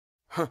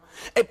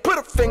Hey, put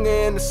a finger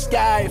in the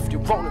sky if you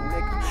want it,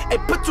 nigga. Hey,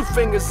 put 2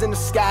 fingers in the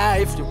sky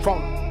if you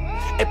want it.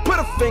 Hey, put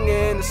a finger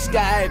in the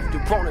sky if you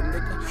want it,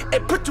 nigga. Hey,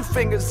 put 2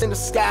 fingers in the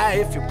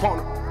sky if you want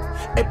it.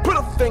 Hey, put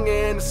a finger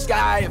in the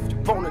sky if you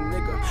want it,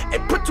 nigga. Hey,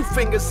 put 2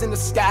 fingers in the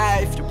sky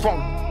if you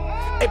want it.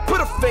 Hey, put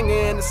a finger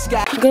in the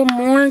sky. Good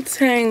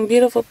morning,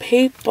 beautiful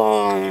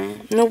people.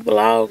 New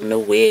vlog, new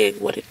wig,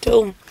 what it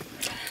do?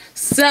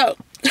 So,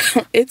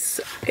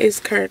 it's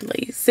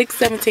currently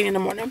 6:17 in the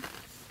morning.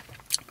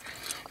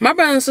 My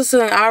brother and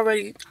sister are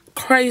already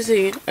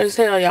crazy as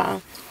hell,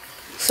 y'all.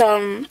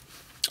 So,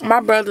 my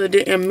brother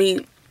didn't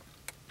meet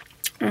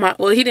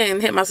he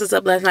didn't hit my sister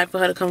up last night for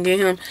her to come get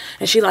him.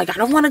 And she like, I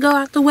don't want to go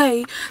out the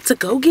way to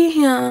go get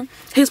him.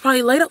 He's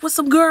probably laid up with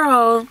some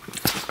girl.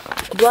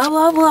 Blah,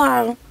 blah,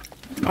 blah.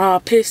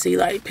 Pissy,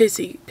 like,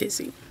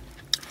 pissy.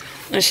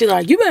 And she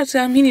like, you better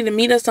tell him he need to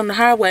meet us on the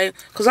highway,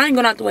 because I ain't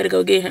going out the way to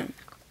go get him.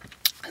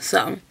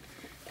 So,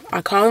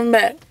 I call him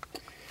back.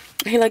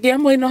 He like, yeah,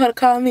 I'm waiting on her to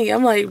call me.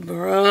 I'm like,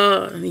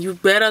 bruh, you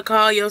better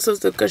call your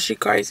sister because she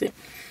crazy.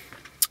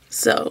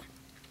 So,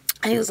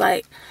 he was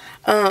like,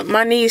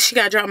 my niece, she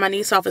got to drop my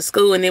niece off at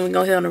school and then we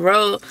go hit on the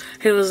road.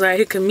 He was like,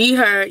 he could meet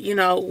her, you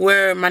know,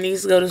 where my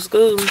niece go to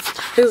school.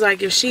 He was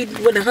like, if she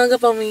wouldn't have hung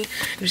up on me,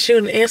 if she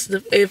would have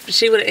answered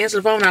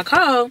the phone when I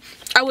called,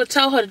 I would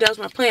tell her that was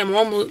my plan.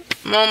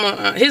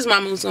 His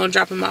mama was going to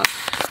drop him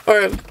off.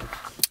 Or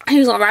he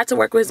was going to ride to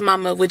work with his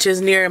mama, which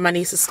is near my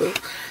niece's school.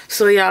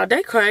 So, y'all,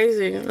 they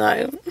crazy.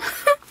 Like,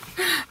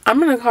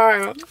 I'm in the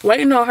car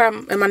waiting on her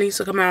and my niece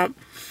to come out.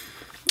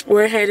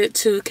 We're headed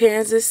to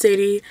Kansas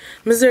City,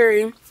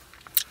 Missouri,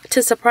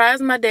 to surprise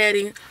my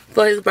daddy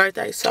for his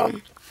birthday.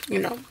 So, you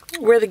know,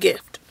 we're the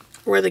gift.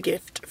 We're the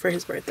gift for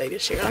his birthday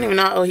this year. I don't even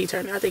know how old he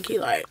turned. I think he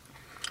like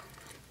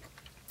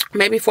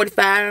maybe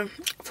 45,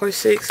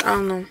 46. I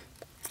don't know.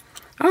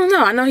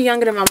 I know he's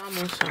younger than my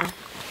mama, so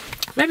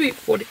maybe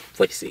 40,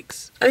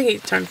 46. I think he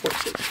turned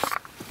 46.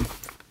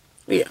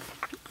 Yeah.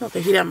 I don't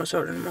think he's that much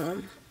older than my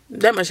mama.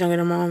 That much younger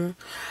than my mama.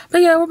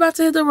 But yeah, we're about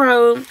to hit the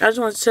road. I just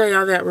want to tell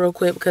y'all that real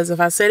quick, because if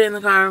I said it in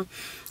the car,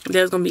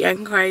 Dad's gonna be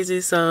acting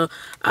crazy. So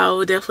I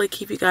will definitely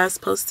keep you guys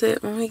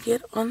posted when we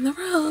get on the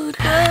road.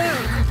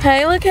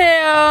 Hey,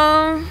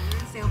 Lakel.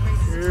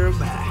 Girl,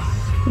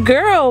 bye.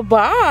 Girl,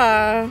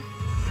 bye.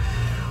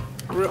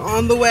 We're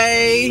on the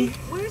way.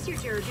 Where's your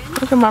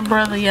detergent? Look at my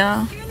brother,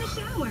 y'all. You're in the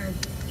shower.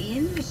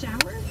 In the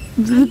shower?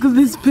 Look at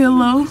this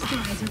pillow.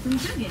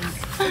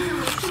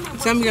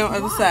 Tell me on the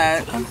other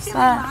side. Other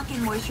side.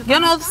 Get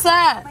on the other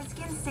side. My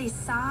skin stays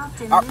soft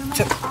and All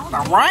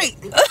right.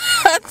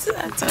 I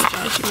told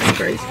y'all she was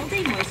crazy.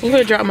 We're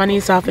gonna drop my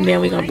niece off and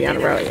then we're gonna be on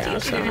the road, y'all.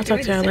 So I'll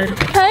talk to y'all later.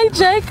 Hey,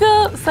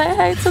 Jacob. Say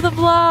hey to the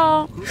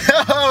vlog.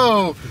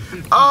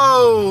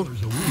 Oh.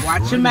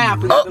 Watch your mouth.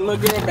 Look at the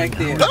little girl back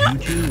there.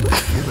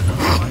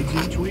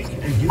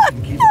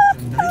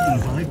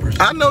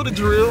 I know the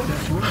drill.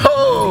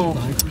 Oh.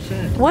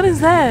 What is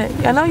that?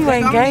 I know you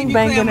ain't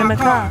gangbanging in the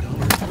car.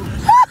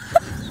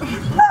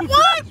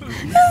 What?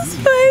 His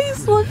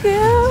face, look at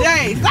him.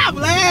 Jade, stop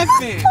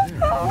laughing.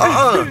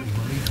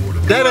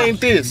 That ain't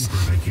this.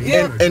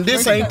 Yeah. And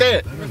this ain't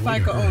that.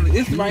 Recycle only.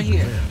 It's right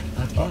here.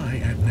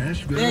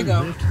 There you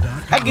go.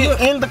 I get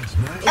in the.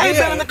 I ain't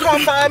been in the car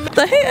 5 minutes.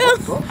 The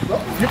hell?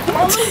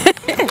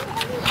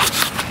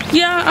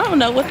 Yeah, I don't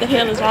know what the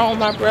hell is wrong with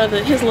my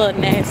brother. His little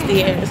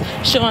nasty ass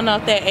showing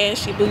off that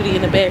ashy booty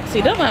in the back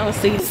seat. Don't want to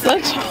see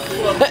such.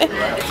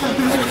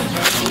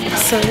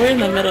 So we're in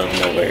the middle of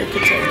nowhere,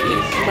 Kentucky.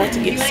 About to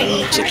get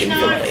some chicken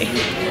fillet.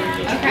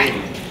 Okay.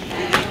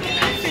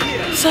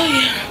 So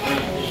yeah,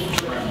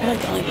 I like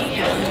the only black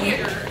people in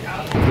here.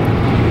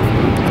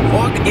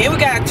 And we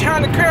gotta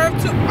turn the curve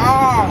to.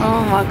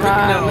 Oh my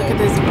God! Look at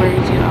this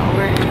bridge, y'all.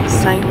 We're in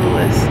St.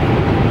 Louis.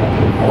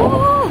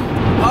 Ooh.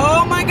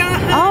 Oh my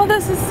God. Oh,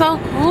 this is so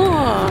cool.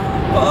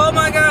 Oh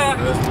my God.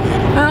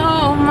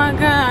 Oh my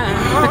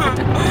God.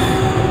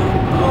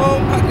 Oh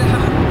my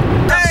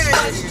God.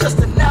 Hey, just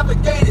to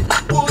navigate it.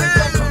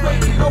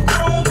 Decorated your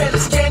room and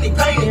it's candy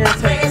painted.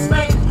 Fans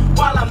made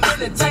while I'm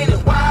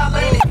entertaining. Wild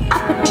lady.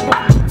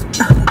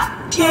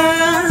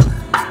 Yeah.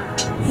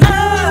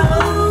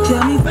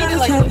 Tell me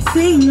first, have you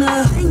seen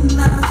her?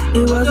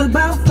 It was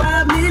about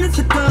 5 minutes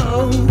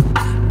ago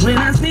when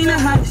I seen a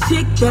hot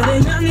chick that a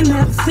youngin'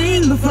 never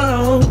seen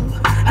before.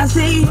 I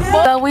say,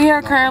 yeah. So we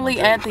are currently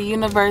at the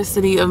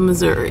University of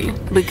Missouri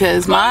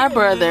because my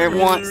brother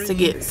wants to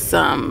get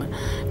some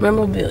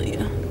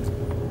memorabilia.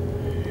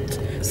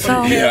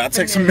 So Yeah, I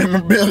take some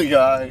memorabilia.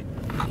 Alright.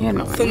 you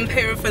know. Some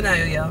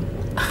paraphernalia.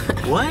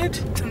 What?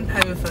 Some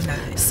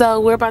paraphernalia. So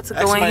we're about to go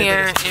in Explain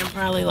here this. and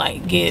probably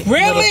like get little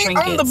Really?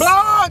 trinkets. On the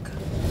blog?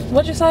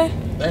 What'd you say?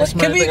 That's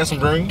Can we- got some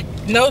drink.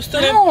 No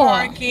student No.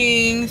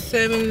 parking.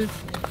 7.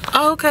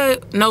 Oh, okay.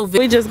 No,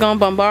 we just gonna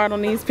bombard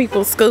on these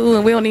people's school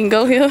and we don't even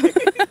go here.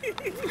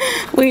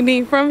 We ain't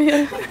even from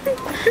here.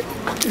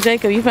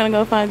 Jacob, you finna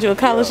go find you a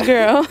college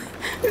girl.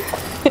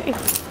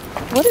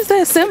 What is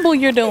that symbol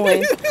you're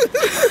doing?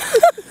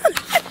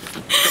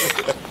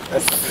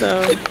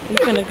 So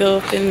we're gonna go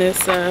up in this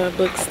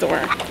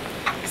bookstore,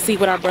 see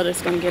what our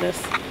brother's gonna get us.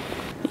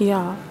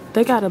 Yeah,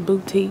 they got a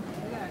boutique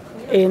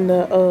in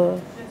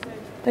the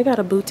they got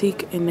a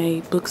boutique in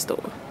a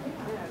bookstore.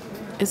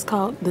 It's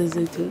called the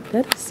Zootique.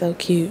 That is so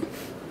cute.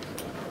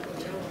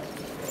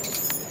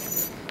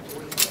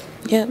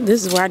 Yeah,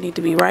 this is where I need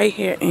to be, right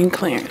here in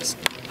Clarence.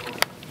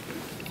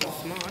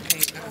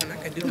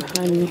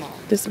 Honey,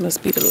 this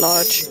must be the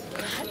large.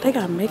 They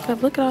got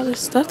makeup. Look at all this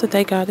stuff that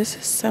they got. This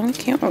is so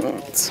cute.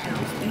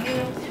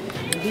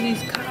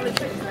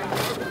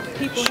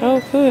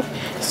 So good.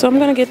 So I'm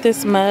gonna get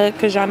this mug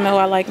because y'all know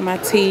I like my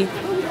tea.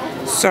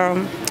 So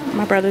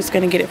my brother's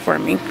gonna get it for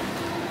me.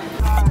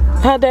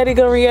 How Daddy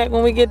gonna react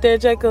when we get there,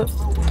 Jacob?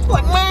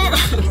 Like, man,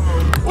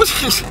 what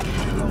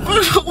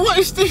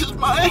is this,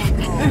 man?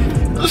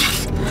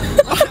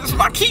 It's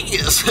my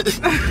keys.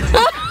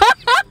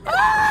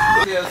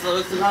 Yeah, so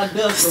it's a lot of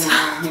dust going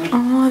on here.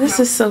 Oh, this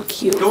is so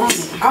cute.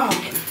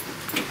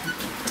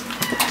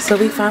 So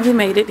we finally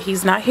made it.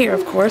 He's not here,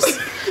 of course.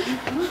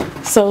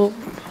 So,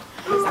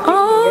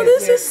 oh,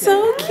 this is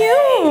so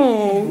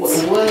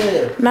cute.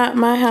 What? Not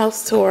my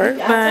house tour,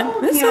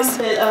 but this is.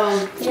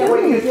 Yeah,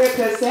 when he gets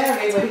haircut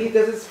Saturday, but he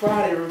does his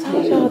Friday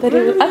routine.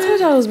 I told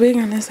y'all I was big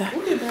on this side.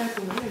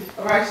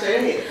 All right, stay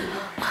ahead.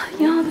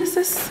 Y'all, this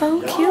is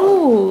so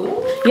cute.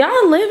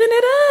 Y'all living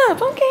it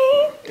up,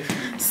 okay?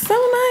 So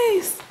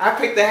nice. I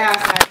picked the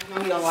house out. You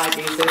know he don't like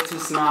it. He said it's too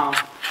small.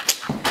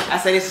 I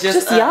said it's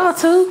just y'all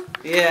too.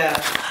 Yeah.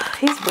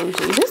 He's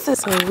bougie. This is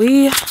so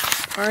we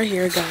are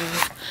here,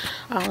 guys.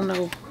 I don't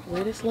know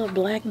where this little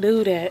black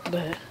dude at,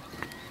 but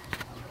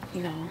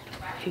you know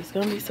he's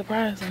gonna be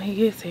surprised when he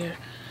gets here.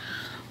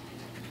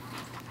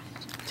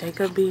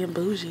 Jacob being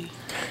bougie.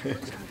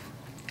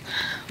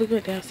 We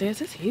went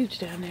downstairs. It's huge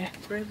down there.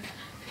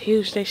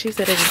 Huge. She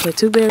said they can put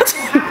 2 beds.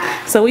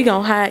 So we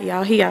gonna hide,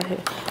 y'all. He out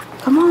here.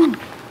 Come on.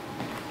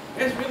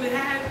 It's really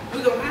high.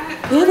 We gonna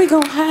hide? Yeah, we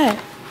gonna hide.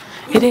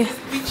 It is.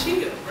 We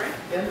chill, right?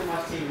 Yeah, we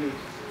watch TV.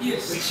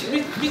 Yes.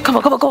 We Come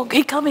on, go.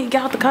 He coming.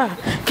 Get out the car.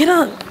 Get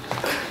up.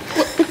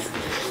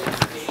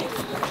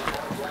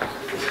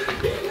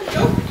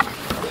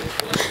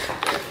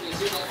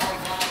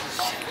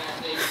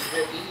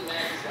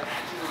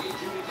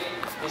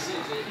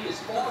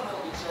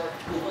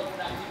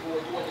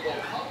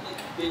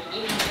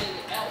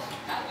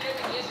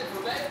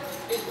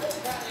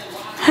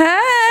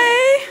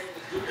 Hey.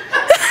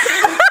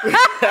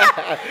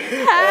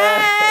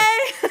 Hey.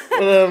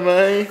 What up,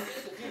 man?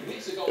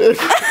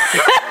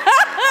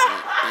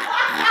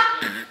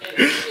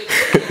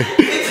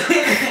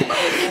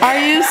 Are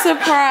you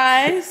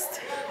surprised?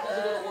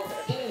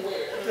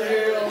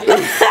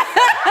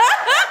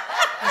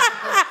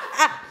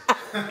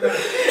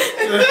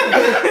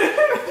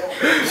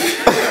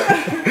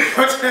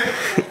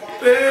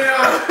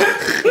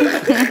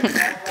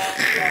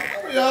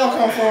 Where y'all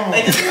come from?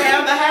 They just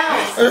grabbed the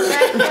house.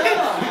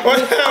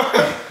 What's up?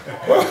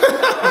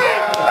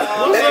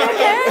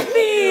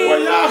 Happy. Where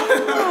y'all?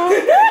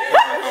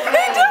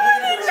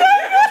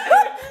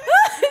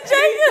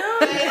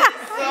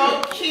 So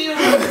cute.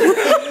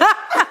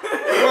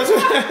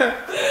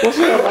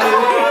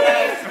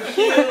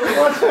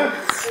 What's up?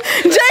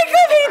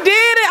 Jacob, he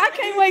did it. I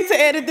can't wait to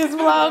edit this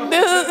vlog,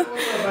 dude.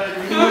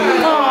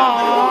 Aww.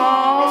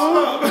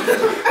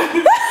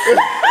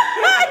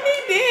 He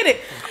did it.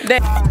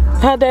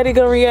 How Daddy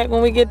gonna react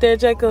when we get there,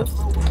 Jacob?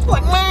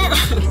 Like, man,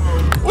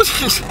 what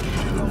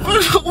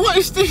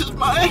is this,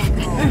 man?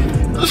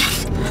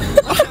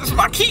 It's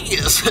my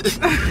keys.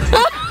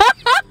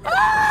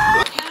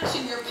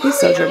 He's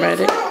so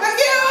dramatic.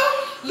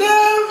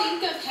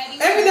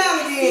 Every now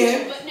and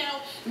again,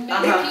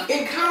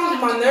 it calms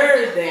my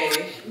nerves,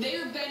 Daddy.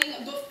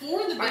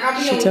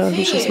 She tell him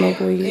he should smoke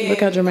weed.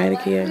 Look how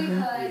dramatic he is.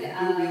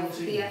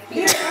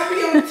 Yeah, I be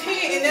on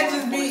 10 and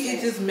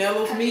it just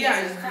mellows me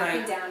out. It's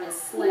like,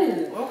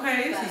 ooh, okay,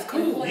 this is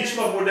cool. You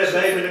smoke with that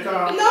baby in the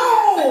car?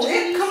 No,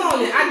 come on,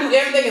 I do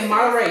everything in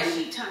moderation.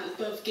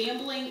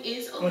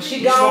 When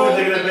she gone, you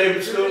taking that baby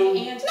to school?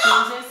 No.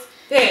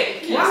 Dad,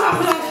 why not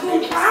put on school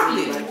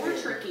properly?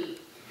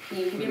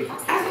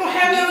 I don't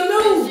have no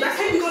news. I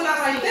can't be going out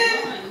like that.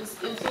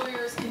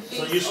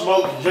 So you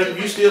smoke?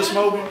 You still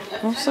smoking?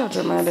 I'm so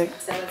dramatic.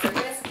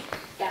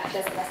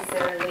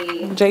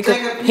 Jacob,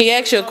 he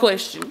asked you a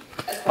question.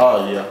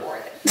 Oh yeah.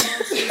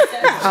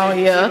 Oh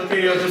yeah.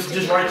 Okay,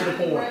 just right to the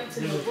point.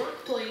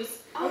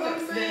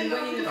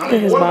 Look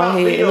at his bald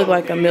head. It look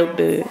like a milk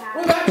dud.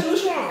 What about you?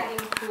 What's wrong?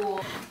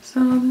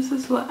 So this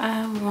is what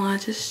I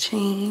want. Just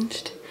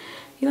changed.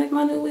 You like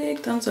my new wig?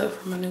 Thumbs up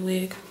for my new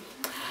wig.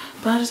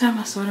 But I just have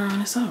my sweater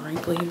on. It's all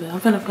wrinkly, but I'm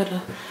gonna put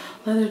a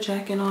leather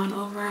jacket on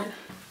over it.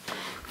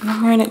 And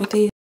I'm wearing it with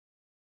these.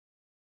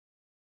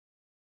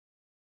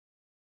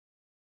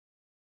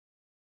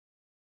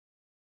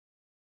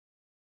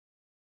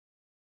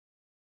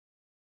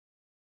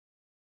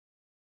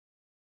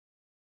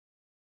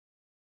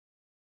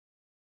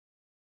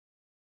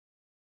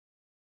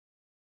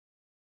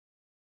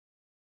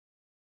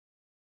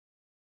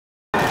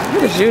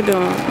 What is you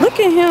doing? Look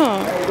at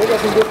him.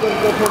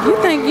 You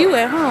think you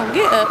at home.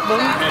 Get up, boy.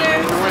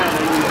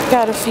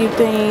 got a few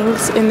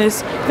things in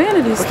this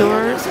vanity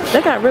store.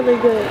 They got really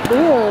good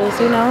deals,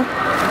 you know.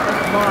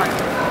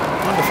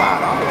 Under $5.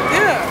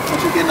 Yeah.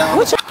 What you getting on?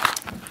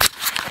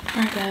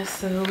 Alright guys,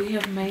 so we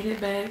have made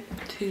it back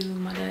to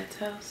my dad's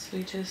house.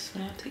 We just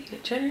went out to eat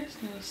at Cheddar's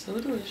and it was so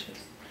delicious.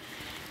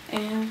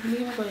 And me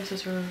and my brother and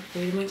sister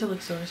we went to the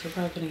store, so we're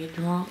probably gonna get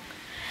drunk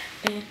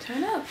and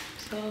turn up.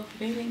 So if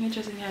anything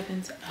interesting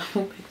happens, I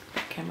will pick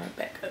the camera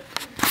back up.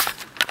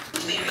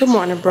 Good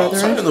morning, brother.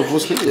 So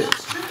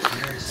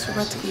we're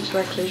about to eat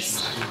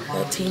breakfast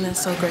that Tina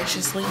so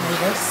graciously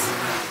made us.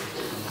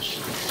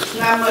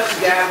 Not much,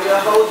 guys. We'll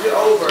hold you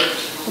over.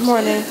 Good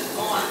morning.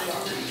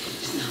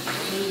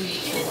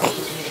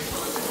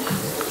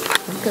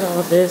 Look at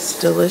all this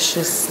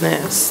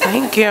deliciousness.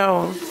 Thank you.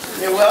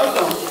 You're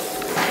welcome.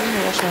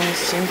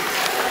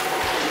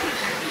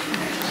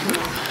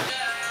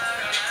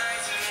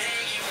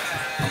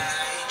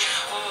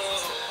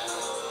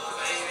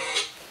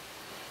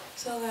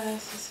 So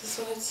guys, this is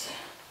what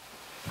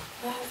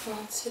I have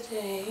on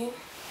today.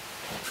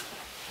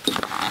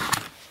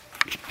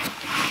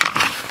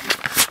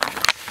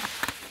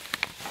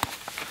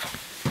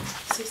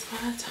 This is my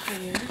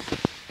attire.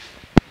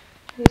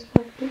 Here's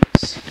my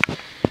boots.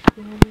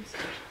 And I'm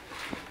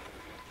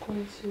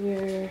going to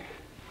wear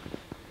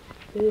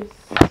this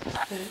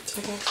that I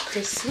got for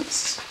Christmas.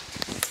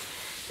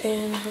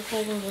 And we're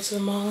probably gonna go to the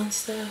mall and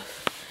stuff.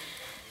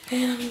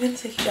 And I'm gonna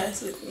take you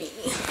guys with me.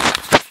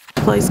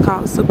 Place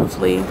called Super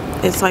Flea.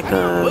 It's like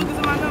a, I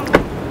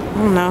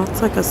don't know,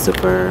 it's like a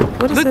super,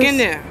 what is this? Look in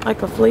there.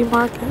 Like a flea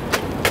market?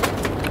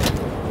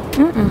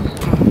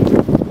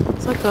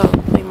 It's like a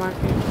flea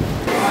market.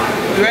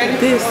 You ready?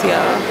 This,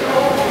 y'all.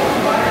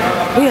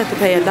 We have to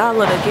pay $1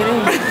 to get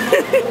in.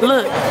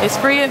 Look, it's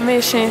free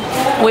admission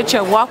with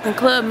your walking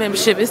club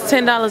membership. It's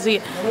 $10 a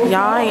year. Y'all,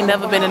 I ain't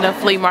never been in a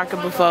flea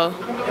market before.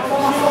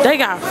 They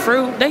got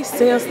fruit. They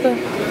sell stuff.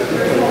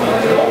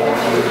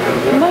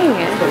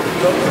 Man.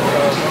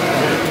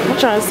 I'm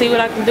trying to see what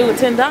I can do with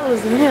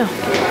 $10 in here.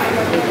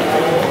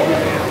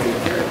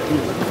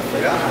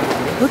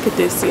 Look at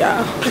this,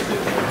 y'all.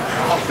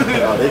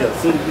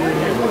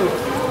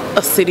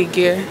 A city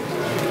gear.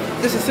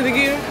 This is City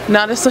Gear?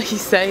 No, that's what he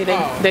say. They,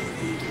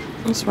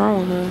 what's wrong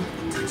with her?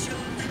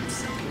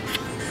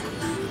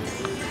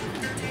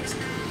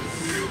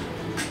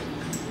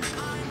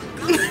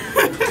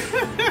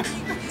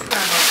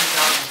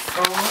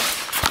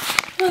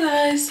 Well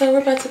guys, so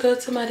we're about to go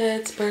to my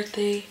dad's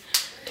birthday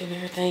and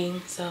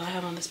everything. So I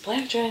have on this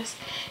black dress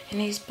and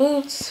these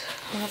boots.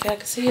 I don't know if y'all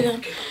can see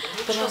them.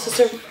 But my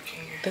sister,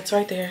 that's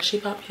right there, she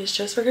bought me this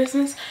dress for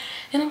Christmas.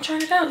 And I'm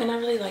trying it out and I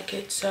really like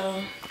it.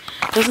 So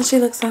doesn't she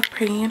look so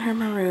pretty in her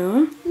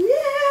maroon? Yeah.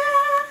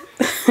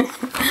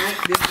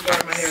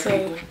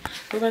 So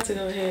we're about to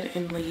go ahead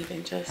and leave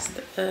in just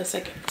a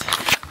second.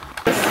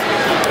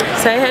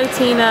 Say hey,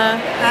 Tina.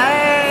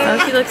 Hi. Oh,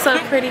 she looks so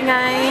pretty,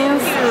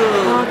 guys.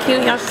 Oh,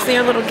 cute. Y'all should see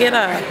her little get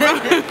up.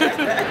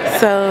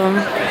 So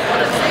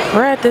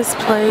we're at this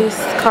place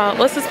called,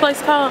 what's this place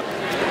called?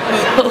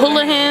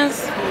 Hula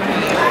Hands.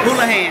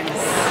 Hula Hands.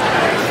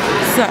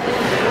 So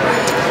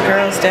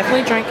girls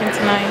definitely drinking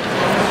tonight.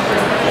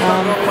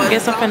 I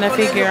guess I'm finna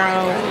figure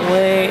out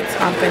what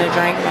I'm finna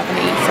drink, what I'm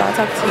finna eat. So I'll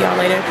talk to y'all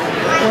later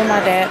when my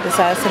dad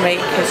decides to make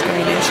his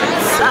green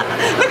entrance.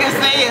 Look at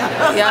Sam.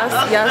 Y'all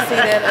see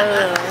that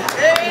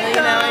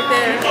you know, right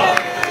there.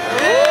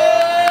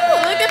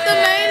 Ooh, look at the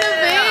main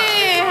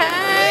event.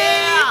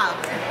 Hey.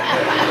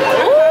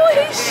 Ooh,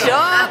 he's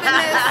sharp in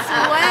that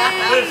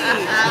sway.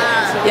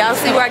 Y'all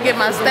see where I get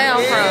my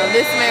style from?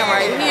 This man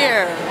right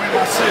here. You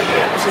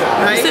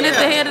sit at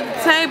the head of the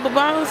table,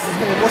 boss.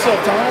 What's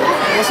up, Tom?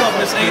 What's up,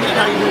 Miss Amy?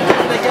 How you doing?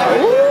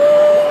 Ooh.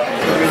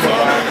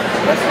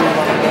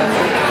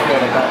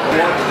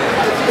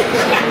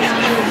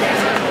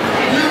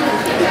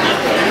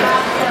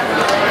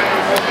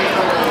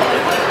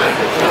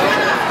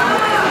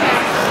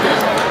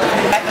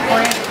 Like the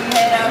friends we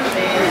had out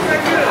there,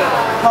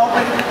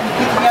 hoping we can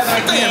get together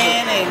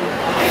again and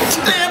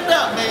Stand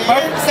up, man.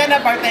 stand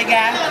up, birthday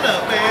guy. Stand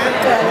up, man.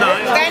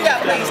 Stand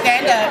up, please,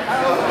 stand up.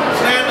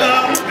 Stand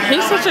up, man.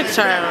 He's such a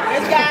child.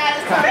 This guy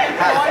is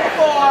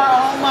 44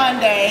 on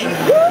Monday.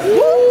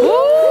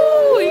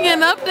 Ooh, you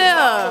getting up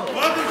there.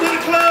 Welcome to the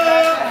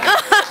club.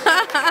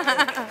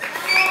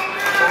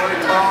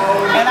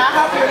 And I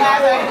hope you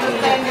guys are able to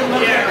stand your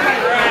little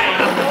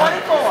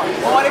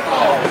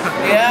 44.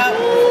 Yep.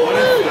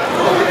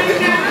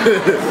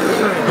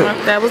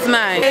 That was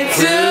nice.